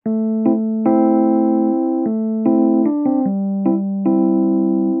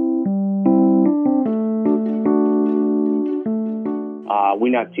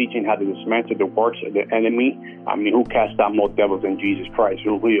not teaching how to dismantle the works of the enemy. I mean, who cast out more devils than Jesus Christ?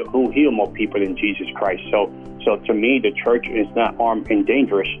 Who healed more people than Jesus Christ? So to me, the church is not armed and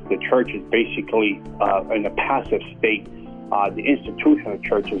dangerous. The church is basically in a passive state. The institution of the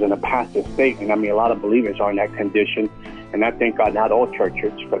church is in a passive state, and I mean, a lot of believers are in that condition. And I thank God, not all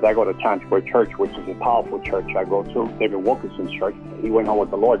churches, because I go to Times Square Church, which is a powerful church. I go to David Wilkerson's church. He went home with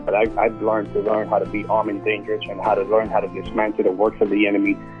the Lord, but I've learned how to be armed and dangerous, and how to dismantle the works of the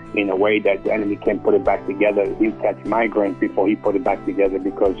enemy in a way that the enemy can't put it back together. He catch migraines before he put it back together,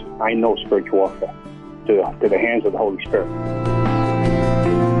 because I know spiritual warfare to the hands of the Holy Spirit.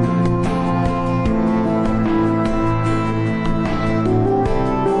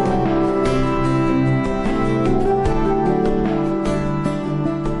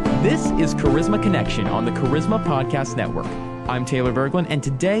 This is Charisma Connection on the Charisma Podcast Network. I'm Taylor Berglund, and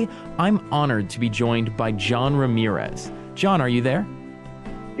today I'm honored to be joined by John Ramirez. John, are you there?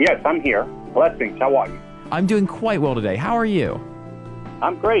 Yes, I'm here. Blessings. How are you? I'm doing quite well today. How are you?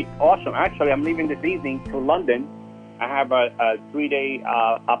 I'm great. Awesome. Actually, I'm leaving this evening to London. I have a 3-day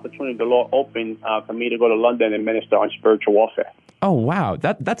opportunity the Lord opened for me to go to London and minister on spiritual warfare. Oh, wow.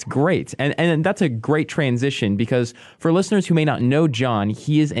 That's great. And that's a great transition, because for listeners who may not know John,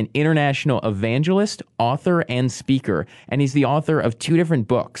 he is an international evangelist, author, and speaker. And he's the author of 2 different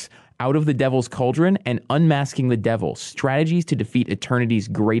books, Out of the Devil's Cauldron and Unmasking the Devil, Strategies to Defeat Eternity's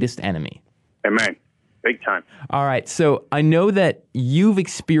Greatest Enemy. Amen. Big time. All right. So I know that you've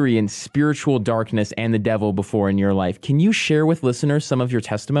experienced spiritual darkness and the devil before in your life. Can you share with listeners some of your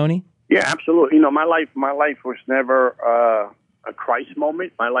testimony? Yeah, absolutely. You know, my life was never a Christ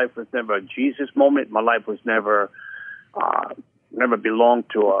moment. My life was never a Jesus moment. My life was never belonged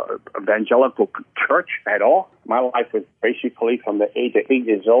to a evangelical church at all. My life was basically from the age of 8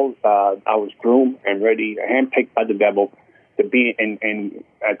 years old. I was groomed and ready, handpicked by the devil to be in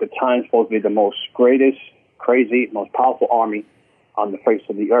at the time supposed to be the most greatest, crazy, most powerful army on the face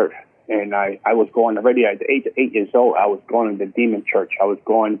of the earth. And I was going already at the age of 8 years old. I was going to the demon church. I was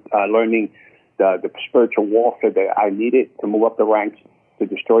going learning the spiritual warfare that I needed to move up the ranks, to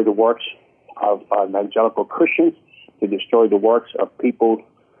destroy the works of evangelical Christians, to destroy the works of people,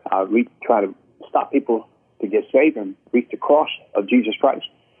 trying to stop people to get saved and reach the cross of Jesus Christ.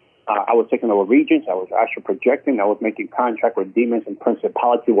 I was taking over regions. I was astral projecting. I was making contract with demons and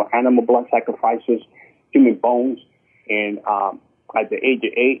principalities, with animal blood sacrifices, human bones. And at the age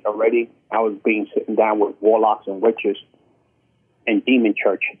of 8 already, I was sitting down with warlocks and witches in demon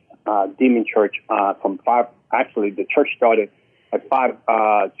church. From 5. Actually, the church started at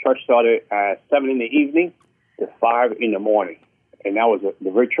 5. Church started at 7 in the evening to 5 in the morning, and that was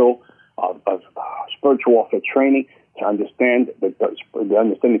the ritual of spiritual warfare training to understand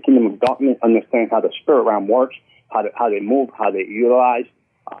understand the kingdom of darkness, understand how the spirit realm works, how they move, how they utilize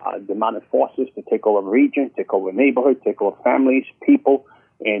demonic forces to take over regions, take over neighborhoods, take over families, people,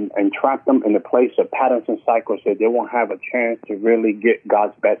 and trap them in the place of patterns and cycles that they won't have a chance to really get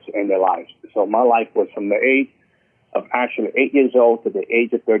God's best in their lives. So my life was from the age of actually 8 years old to the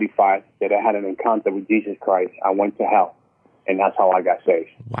age of 35 that I had an encounter with Jesus Christ. I went to hell, and that's how I got saved.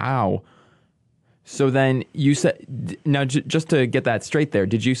 Wow. So then you said, now just to get that straight there,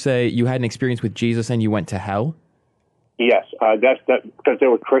 did you say you had an experience with Jesus and you went to hell? Yes, that's because there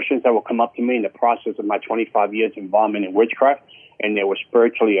were Christians that would come up to me in the process of my 25 years involvement in witchcraft, and they were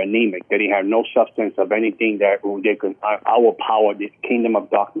spiritually anemic. They didn't have no substance of anything that they could overpower the kingdom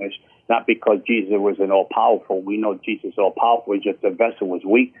of darkness, not because Jesus was an all-powerful. We know Jesus is all-powerful. It's just the vessel was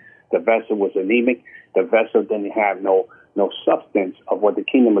weak. The vessel was anemic. The vessel didn't have no substance of what the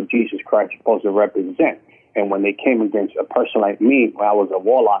kingdom of Jesus Christ is supposed to represent. And when they came against a person like me, when I was a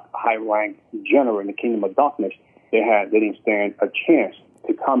warlock, a high-ranked general in the kingdom of darkness, they didn't stand a chance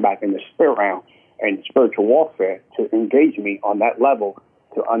to come back in the spirit realm and spiritual warfare to engage me on that level,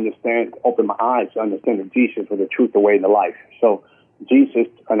 to understand, open my eyes to understand that Jesus was the truth, the way, and the life. So Jesus,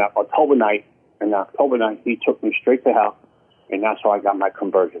 on October night, he took me straight to hell, and that's how I got my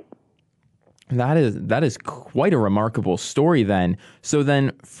conversion. That is quite a remarkable story then. So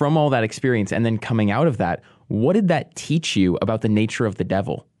then from all that experience and then coming out of that, what did that teach you about the nature of the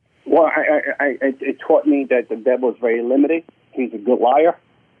devil? Well, it taught me that the devil is very limited. He's a good liar,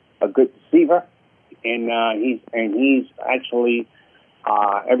 a good deceiver, and he's actually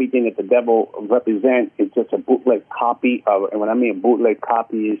everything that the devil represents is just a bootleg copy of. And when I mean a bootleg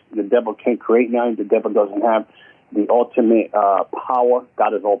copy, is the devil can't create nothing. The devil doesn't have the ultimate power.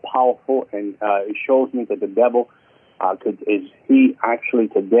 God is all powerful, and it shows me that the devil he actually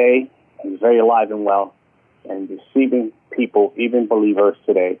today is very alive and well, and deceiving people, even believers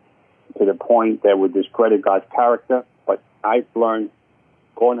today, to the point that would discredit God's character. But I've learned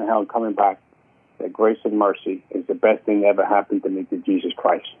going to hell and coming back, that grace and mercy is the best thing that ever happened to me through Jesus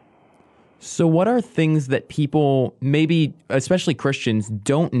Christ. So what are things that people, maybe especially Christians,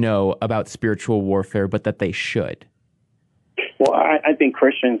 don't know about spiritual warfare, but that they should? Well, I think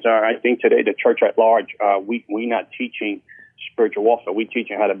Christians are, I think today the church at large, we're not teaching spiritual warfare. We're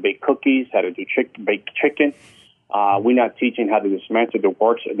teaching how to bake cookies, how to do bake chicken. We're not teaching how to dismantle the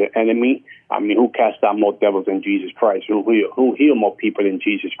works of the enemy. I mean, who cast out more devils than Jesus Christ? Who healed more people than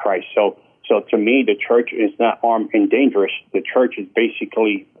Jesus Christ? So to me, the church is not armed and dangerous. The church is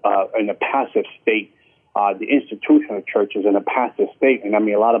basically in a passive state. The institution of church is in a passive state. And I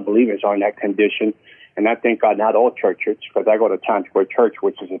mean, a lot of believers are in that condition. And I thank God not all churches, because I go to Times Square Church,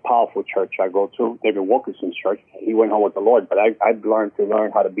 which is a powerful church I go to, David Wilkerson's church. He went home with the Lord. But I've learned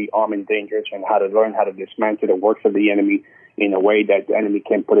how to be armed and dangerous and how to learn how to dismantle the works of the enemy in a way that the enemy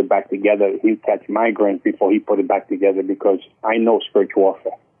can't put it back together. He'll catch migraines before he put it back together, because I know spiritual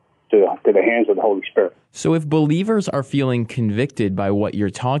warfare to the hands of the Holy Spirit. So if believers are feeling convicted by what you're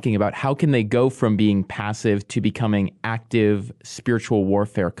talking about, how can they go from being passive to becoming active spiritual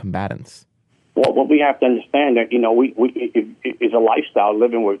warfare combatants? Well, what we have to understand that, it's a lifestyle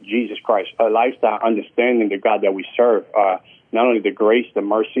living with Jesus Christ, a lifestyle understanding the God that we serve, not only the grace, the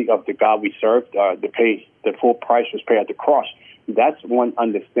mercy of the God we serve, the full price was paid at the cross. That's one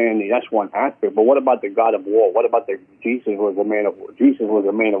understanding. That's one aspect. But what about the God of war? What about Jesus was a man of war? Jesus was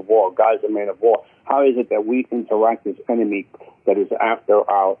a man of war. God is a man of war. How is it that we interact with this enemy that is after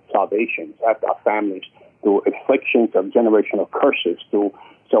our salvations, after our families, through afflictions of generational curses, So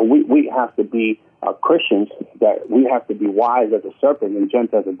we have to be Christians, that we have to be wise as a serpent and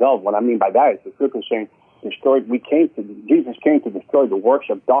gentle as a dove. What I mean by that is the scripture saying, Jesus came to destroy the works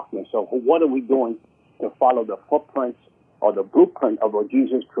of darkness. So what are we doing to follow the footprints or the blueprint of what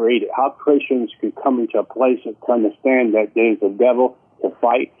Jesus created? How Christians could come into a place to understand that there is a devil to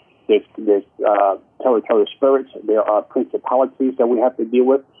fight. There's territorial spirits. There are principalities that we have to deal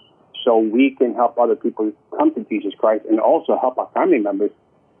with. So we can help other people come to Jesus Christ and also help our family members.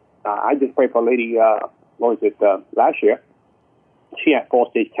 I just prayed for a lady, last year. She had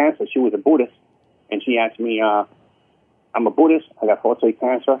 4-stage cancer. She was a Buddhist. And she asked me, I'm a Buddhist. I got 4-stage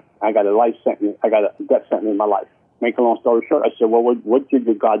cancer. I got a life sentence. I got a death sentence in my life. Make a long story short, I said, well, what did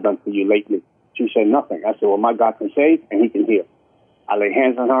your God done for you lately? She said, nothing. I said, well, my God can save and he can heal. I laid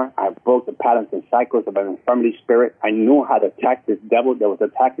hands on her. I broke the patterns and cycles of an infirmity spirit. I knew how to attack this devil that was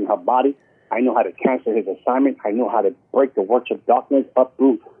attacking her body. I knew how to cancel his assignment. I knew how to break the works of darkness,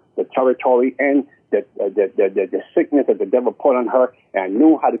 uproot the territory and the sickness that the devil put on her. And I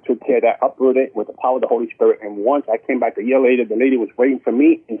knew how to take care of that, uproot it with the power of the Holy Spirit. And once I came back a year later, the lady was waiting for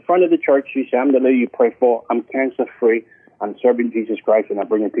me in front of the church. She said, I'm the lady you pray for. I'm cancer-free. I'm serving Jesus Christ, and I'm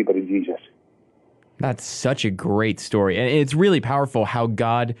bringing people to Jesus. That's such a great story. And it's really powerful how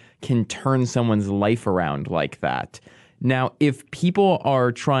God can turn someone's life around like that. Now, if people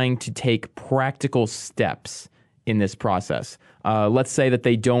are trying to take practical steps in this process, let's say that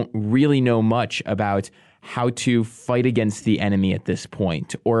they don't really know much about how to fight against the enemy at this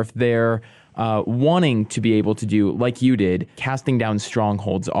point, or if they're wanting to be able to do, like you did, casting down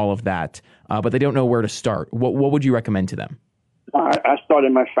strongholds, all of that, but they don't know where to start, what would you recommend to them? I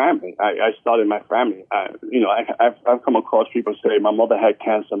started my family. I started my family. I've come across people say, my mother had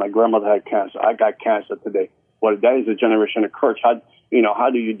cancer, my grandmother had cancer, I got cancer today. Well, that is a generation of curse. How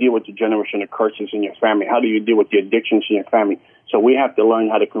do you deal with the generation of curses in your family? How do you deal with the addictions in your family? So we have to learn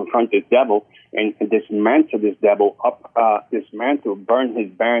how to confront this devil and dismantle this devil, burn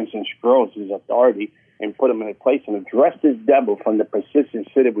his bands and scrolls, his authority, and put him in a place and address this devil from the persistent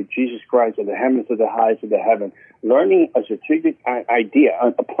city with Jesus Christ of the heavens to the highest of the heaven. Learning a strategic idea,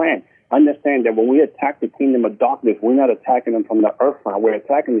 a plan. Understand that when we attack the kingdom of darkness, we're not attacking them from the earth realm. We're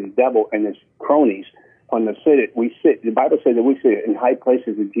attacking this devil and his cronies on the city. The Bible says that we sit in high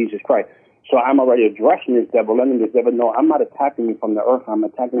places with Jesus Christ. So I'm already addressing this devil, letting this devil know I'm not attacking him from the earth. I'm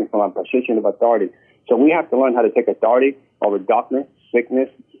attacking him from a position of authority. So we have to learn how to take authority over darkness, sickness,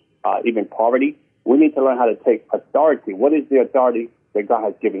 even poverty. We need to learn how to take authority. What is the authority that God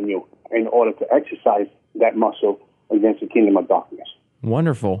has given you in order to exercise that muscle against the kingdom of darkness?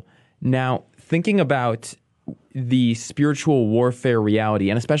 Wonderful. Now, thinking about the spiritual warfare reality,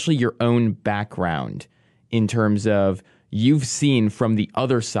 and especially your own background in terms of you've seen from the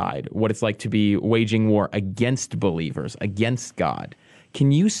other side what it's like to be waging war against believers, against God.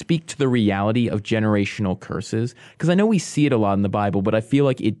 Can you speak to the reality of generational curses? Because I know we see it a lot in the Bible, but I feel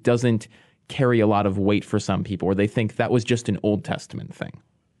like it doesn't carry a lot of weight for some people, or they think that was just an Old Testament thing.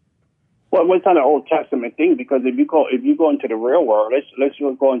 Well, it's not an Old Testament thing, because if you go into the real world, let's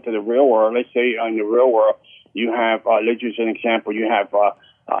go into the real world. Let's say in the real world, You have, let's use an example, you have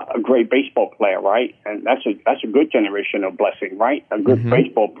a great baseball player, right? And that's a good generational blessing, right? A good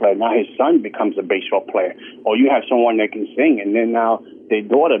baseball player. Now his son becomes a baseball player. Or you have someone that can sing, and then now their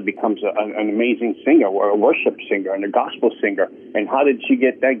daughter becomes an amazing singer or a worship singer and a gospel singer. And how did she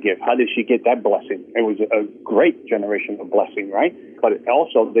get that gift? How did she get that blessing? It was a great generational blessing, right? But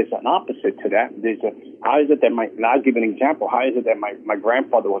also there's an opposite to that. How is it that I'll give an example. How is it that my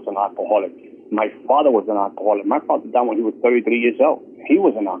grandfather was an alcoholic? My father was an alcoholic. My father died when he was 33 years old. He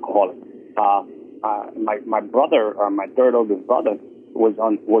was an alcoholic. My brother, my third oldest brother,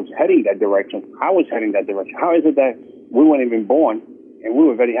 was heading that direction. I was heading that direction. How is it that we weren't even born and we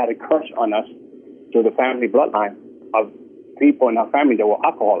already had a curse on us through the family bloodline of people in our family that were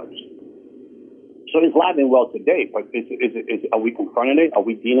alcoholics? So it's alive and well today, but are we confronting it? Are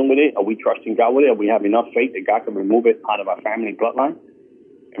we dealing with it? Are we trusting God with it? Are we have enough faith that God can remove it out of our family bloodline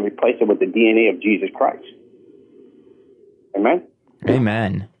and replace it with the DNA of Jesus Christ? Amen?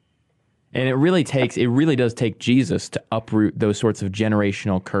 Amen. And it really does take Jesus to uproot those sorts of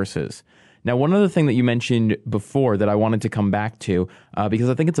generational curses. Now, one other thing that you mentioned before that I wanted to come back to, because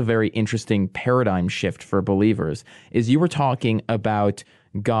I think it's a very interesting paradigm shift for believers, is you were talking about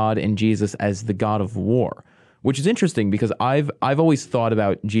God and Jesus as the God of war, which is interesting because I've always thought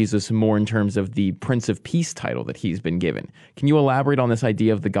about Jesus more in terms of the Prince of Peace title that he's been given. Can you elaborate on this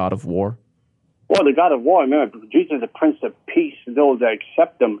idea of the God of war? Well, the God of war, man, Jesus is the Prince of Peace. Those that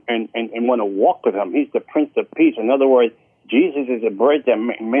accept him and want to walk with him, he's the Prince of Peace. In other words, Jesus is a bridge that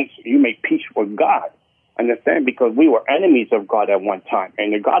makes you make peace with God. Understand? Because we were enemies of God at one time.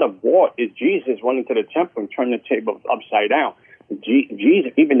 And the God of war is Jesus went into the temple and turned the tables upside down.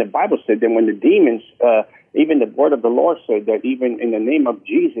 Jesus, even the Bible said that when the demons, even the word of the Lord said that even in the name of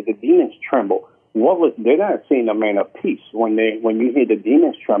Jesus, the demons tremble. They're not seeing a man of peace. When you hear the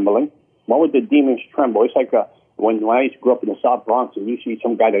demons trembling, why would the demons tremble? It's like when I used to grow up in the South Bronx and you see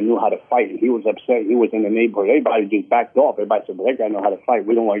some guy that knew how to fight and he was upset, he was in the neighborhood, everybody just backed off. Everybody said, well, that guy know how to fight.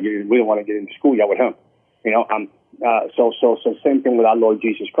 We don't want to get into school yet with him. So same thing with our Lord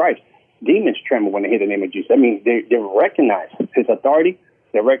Jesus Christ. Demons tremble when they hear the name of Jesus. I mean, they recognize his authority.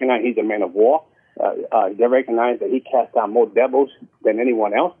 They recognize he's a man of war. They recognize that he casts out more devils than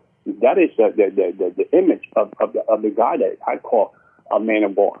anyone else. That is the image of the God that I call a man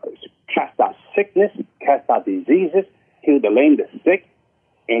of war. Cast out sickness, cast out diseases, heal the lame, the sick,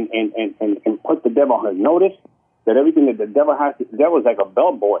 and put the devil on his notice that everything that the devil has, the devil's like a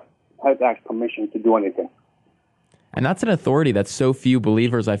bellboy, has to ask permission to do anything. And that's an authority that so few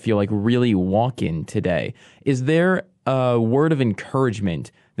believers, I feel like, really walk in today. Is there a word of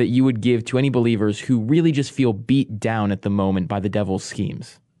encouragement that you would give to any believers who really just feel beat down at the moment by the devil's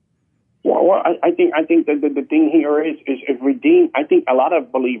schemes? Well, I think that the thing here is redeemed. I think a lot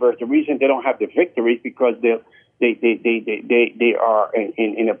of believers, the reason they don't have the victory is because they are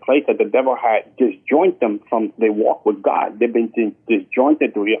in a place that the devil had disjointed them from their walk with God. They've been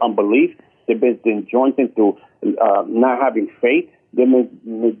disjointed through their unbelief. They've been disjointed through not having faith. They've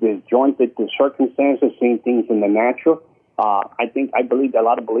been disjointed through circumstances, seeing things in the natural. I believe that a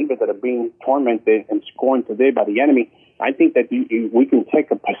lot of believers that are being tormented and scorned today by the enemy, I think that we can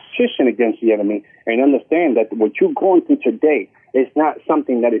take a position against the enemy and understand that what you're going through today is not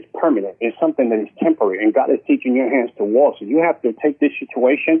something that is permanent. It's something that is temporary, and God is teaching your hands to war. So you have to take this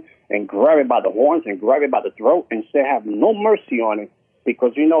situation and grab it by the horns and grab it by the throat and say, have no mercy on it,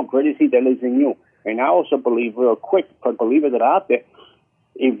 because you know great is he that lives in you. And I also believe, real quick, for believers that are out there,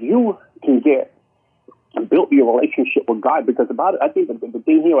 if you can build your relationship with God, because I think the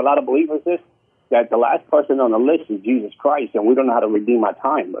thing here, a lot of believers is that the last person on the list is Jesus Christ, and we don't know how to redeem our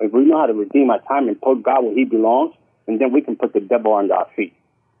time. If we know how to redeem our time and put God where he belongs, and then we can put the devil under our feet.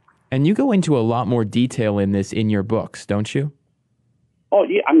 And you go into a lot more detail in this in your books, don't you? Oh,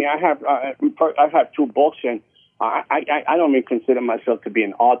 yeah. I mean, I have 2 books, and I don't even consider myself to be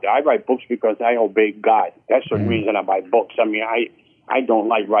an author. I write books because I obey God. That's the reason I write books. I mean, I don't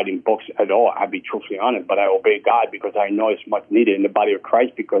like writing books at all. I'll be truthfully honest, but I obey God because I know it's much needed in the body of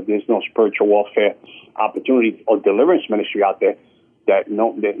Christ, because there's no spiritual warfare opportunities or deliverance ministry out there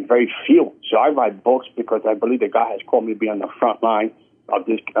there's very few. So I write books because I believe that God has called me to be on the front line of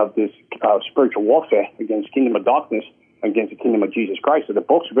this spiritual warfare against kingdom of darkness, against the kingdom of Jesus Christ. So the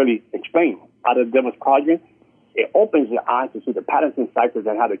books really explain out of the devil's cauldron. It opens your eyes to see the patterns and cycles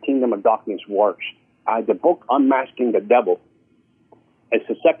and how the kingdom of darkness works. The book Unmasking the Devil, it's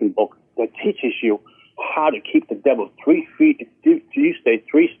the second book that teaches you how to keep the devil 3 feet. You stay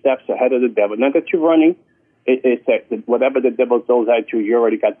 3 steps ahead of the devil. Not that you're running. It's that whatever the devil throws at you, you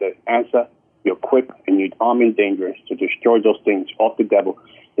already got the answer. you're equipped, and you're armed and dangerous to destroy those things off the devil.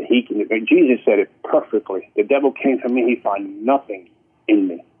 That he can. Jesus said it perfectly. The devil came to me, he found nothing in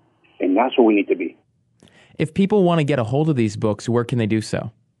me. And that's what we need to be. If people want to get a hold of these books, where can they do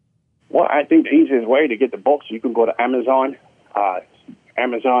so? Well, I think the easiest way to get the books, you can go to Amazon,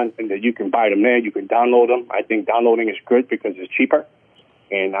 and then you can buy them there. You can download them. I think downloading is good because it's cheaper.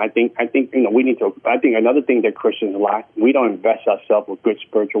 And I think we need to. I think another thing that Christians lack, we don't invest ourselves with good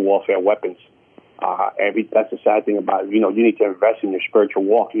spiritual warfare weapons. That's the sad thing about it. You need to invest in your spiritual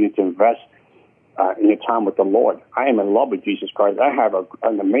walk. You need to invest in your time with the Lord. I am in love with Jesus Christ. I have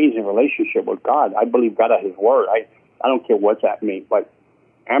an amazing relationship with God. I believe God at His word. I don't care what's at me, but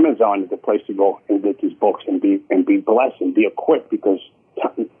Amazon is the place to go and get these books and be blessed and be equipped, because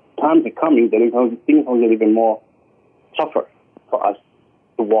times are coming that things are going to get even more tougher for us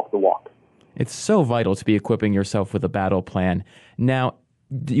to walk the walk. It's so vital to be equipping yourself with a battle plan. Now,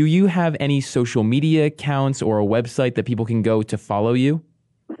 do you have any social media accounts or a website that people can go to follow you?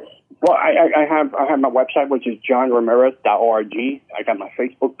 Well, I have my website, which is johnramirez.org. I got my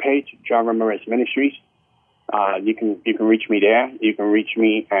Facebook page, John Ramirez Ministries. You can reach me there. You can reach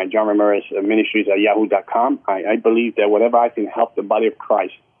me at John Ramirez Ministries at yahoo.com. I believe that whatever I can help the body of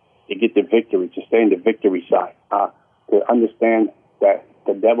Christ to get the victory, to stay in the victory side, to understand that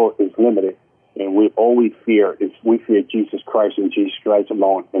the devil is limited, and all we fear Jesus Christ and Jesus Christ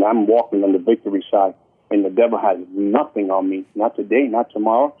alone. And I'm walking on the victory side, and the devil has nothing on me, not today, not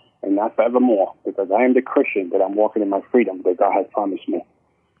tomorrow, and not forevermore, because I am the Christian that I'm walking in my freedom that God has promised me.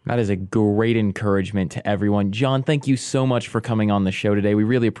 That is a great encouragement to everyone. John, thank you so much for coming on the show today. We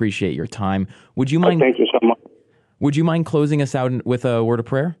really appreciate your time. Would you mind? Thank you so much. Would you mind closing us out with a word of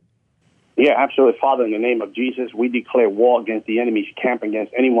prayer? Yeah, absolutely. Father, in the name of Jesus, we declare war against the enemy's camp,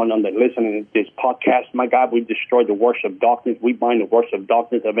 against anyone on the listening to this podcast. My God, we destroy the works of darkness. We bind the works of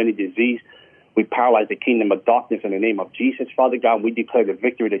darkness of any disease. We paralyze the kingdom of darkness in the name of Jesus. Father God, we declare the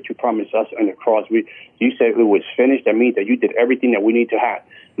victory that you promised us on the cross. You said it was finished. That means that you did everything that we need to have,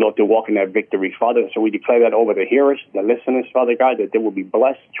 Lord, to walk in that victory, Father. So we declare that over the hearers, the listeners, Father God, that they will be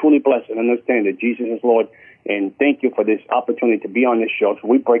blessed, truly blessed, and understand that Jesus is Lord. And thank you for this opportunity to be on this show. So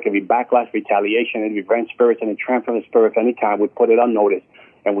we break every backlash, retaliation, and revenge spirits, and transferring spirits of any kind. We put it on notice,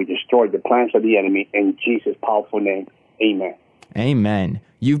 and we destroy the plans of the enemy in Jesus' powerful name. Amen. Amen.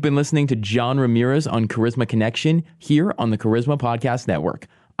 You've been listening to John Ramirez on Charisma Connection here on the Charisma Podcast Network.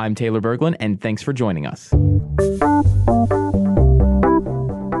 I'm Taylor Berglund, and thanks for joining us.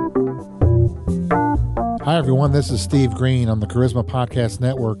 Hi, everyone. This is Steve Green on the Charisma Podcast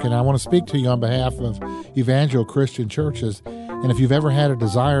Network, and I want to speak to you on behalf of Evangel Christian Churches. And if you've ever had a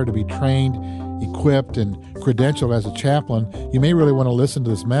desire to be trained, equipped, and credentialed as a chaplain, you may really want to listen to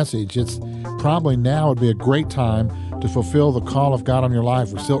this message. It's probably now would be a great time to fulfill the call of God on your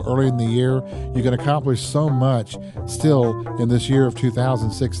life. We're still early in the year. You can accomplish so much still in this year of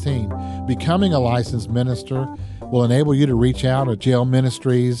 2016. Becoming a licensed minister will enable you to reach out at jail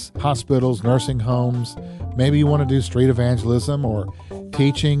ministries, hospitals, nursing homes. Maybe you want to do street evangelism or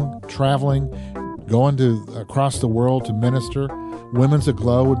teaching, traveling, going to across the world to minister. Women's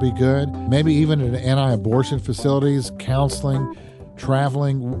Aglow would be good. Maybe even at anti-abortion facilities, counseling,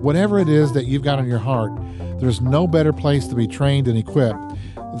 traveling, whatever it is that you've got on your heart. There's no better place to be trained and equipped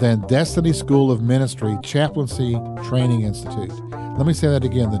than Destiny School of Ministry Chaplaincy Training Institute. Let me say that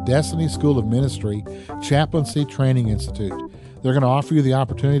again, the Destiny School of Ministry Chaplaincy Training Institute. They're going to offer you the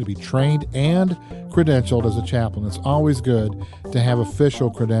opportunity to be trained and credentialed as a chaplain. It's always good to have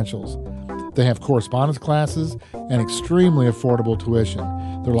official credentials. They have correspondence classes and extremely affordable tuition.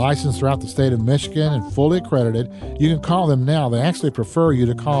 They're licensed throughout the state of Michigan and fully accredited. You can call them now. They actually prefer you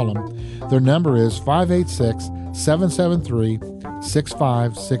to call them. Their number is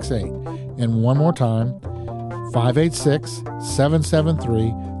 586-773-6568. And one more time,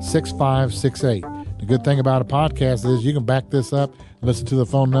 586-773-6568. The good thing about a podcast is you can back this up and listen to the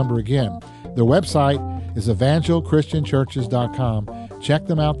phone number again. Their website is evangelchristianchurches.com. Check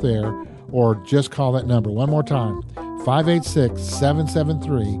them out there, or just call that number one more time,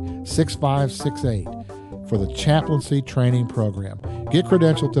 586-773-6568 for the Chaplaincy Training Program. Get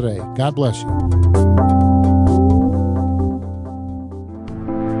credentialed today. God bless you.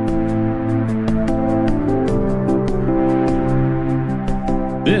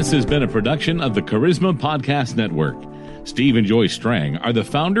 This has been a production of the Charisma Podcast Network. Steve and Joy Strang are the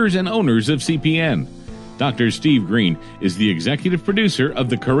founders and owners of CPN. Dr. Steve Green is the executive producer of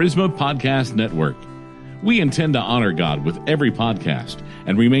the Charisma Podcast Network. We intend to honor God with every podcast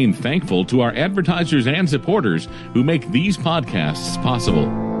and remain thankful to our advertisers and supporters who make these podcasts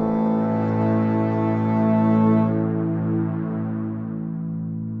possible.